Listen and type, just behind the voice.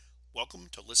Welcome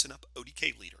to Listen Up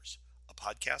ODK Leaders, a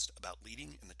podcast about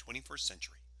leading in the 21st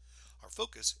century. Our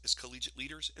focus is collegiate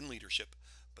leaders and leadership,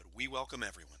 but we welcome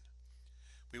everyone.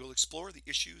 We will explore the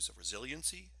issues of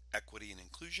resiliency, equity and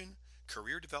inclusion,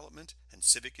 career development, and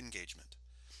civic engagement.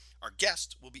 Our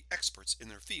guests will be experts in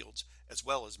their fields, as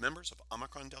well as members of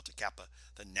Omicron Delta Kappa,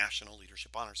 the National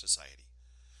Leadership Honor Society.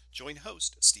 Join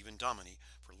host Stephen Dominy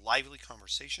for lively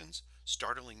conversations,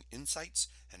 startling insights,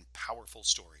 and powerful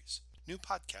stories. New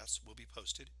podcasts will be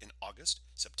posted in August,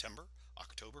 September,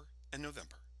 October, and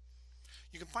November.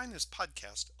 You can find this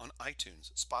podcast on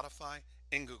iTunes, Spotify,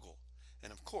 and Google,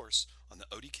 and of course on the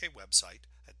ODK website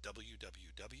at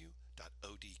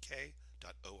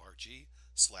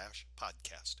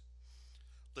www.odk.org/podcast.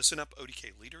 Listen Up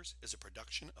ODK Leaders is a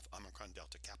production of Omicron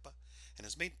Delta Kappa and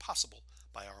is made possible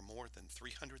by our more than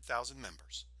 300,000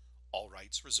 members. All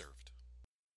rights reserved.